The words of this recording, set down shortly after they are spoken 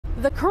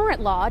The current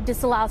law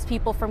disallows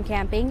people from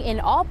camping in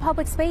all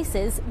public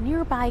spaces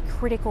nearby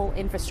critical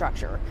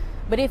infrastructure.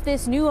 But if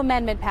this new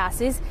amendment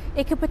passes,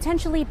 it could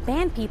potentially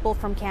ban people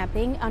from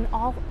camping on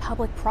all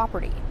public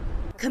property.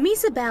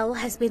 Camisa Bell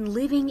has been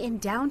living in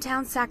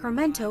downtown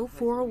Sacramento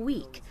for a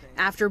week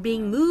after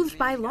being moved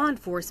by law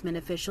enforcement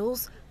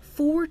officials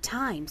 4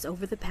 times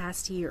over the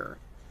past year.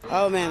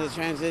 Oh man, the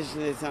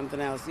transition is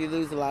something else. You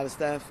lose a lot of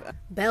stuff.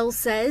 Bell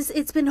says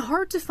it's been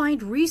hard to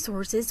find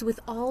resources with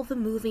all the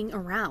moving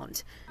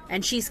around,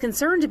 and she's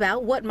concerned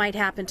about what might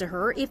happen to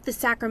her if the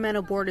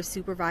Sacramento Board of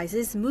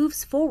Supervisors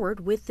moves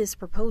forward with this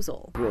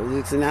proposal.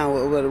 So now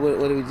what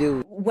do we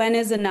do? When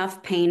is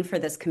enough pain for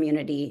this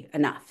community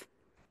enough?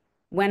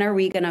 When are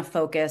we going to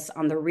focus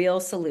on the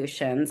real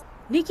solutions?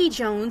 Nikki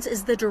Jones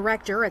is the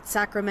director at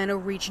Sacramento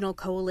Regional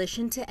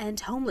Coalition to End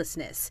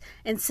Homelessness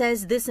and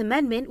says this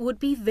amendment would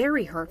be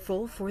very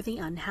hurtful for the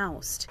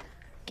unhoused.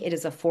 It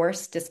is a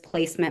forced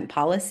displacement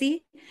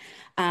policy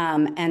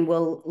and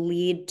will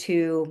lead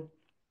to,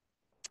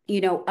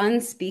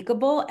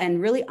 unspeakable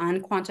and really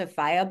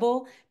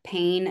unquantifiable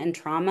pain and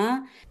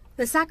trauma.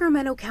 The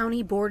Sacramento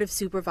County Board of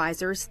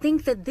Supervisors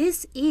think that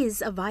this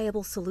is a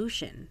viable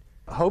solution.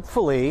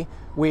 Hopefully,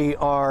 we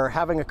are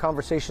having a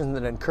conversation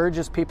that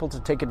encourages people to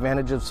take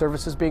advantage of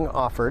services being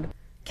offered.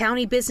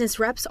 County business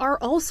reps are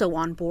also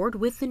on board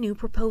with the new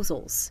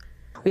proposals.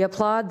 We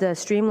applaud the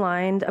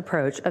streamlined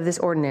approach of this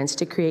ordinance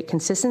to create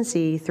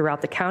consistency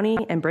throughout the county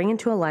and bring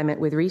into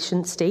alignment with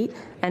recent state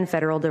and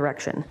federal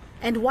direction.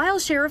 And while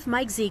Sheriff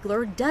Mike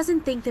Ziegler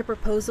doesn't think the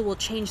proposal will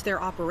change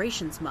their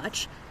operations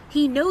much,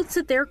 he notes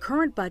that their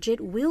current budget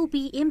will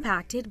be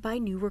impacted by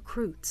new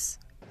recruits.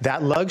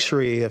 That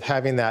luxury of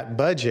having that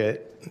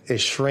budget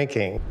is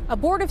shrinking. A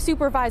Board of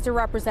Supervisor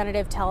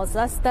representative tells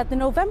us that the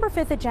November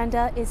 5th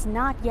agenda is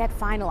not yet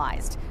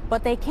finalized,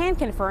 but they can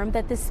confirm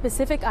that this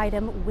specific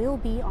item will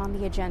be on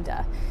the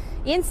agenda.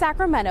 In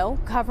Sacramento,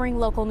 covering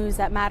local news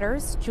that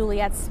matters,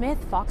 Juliette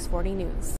Smith, Fox 40 News.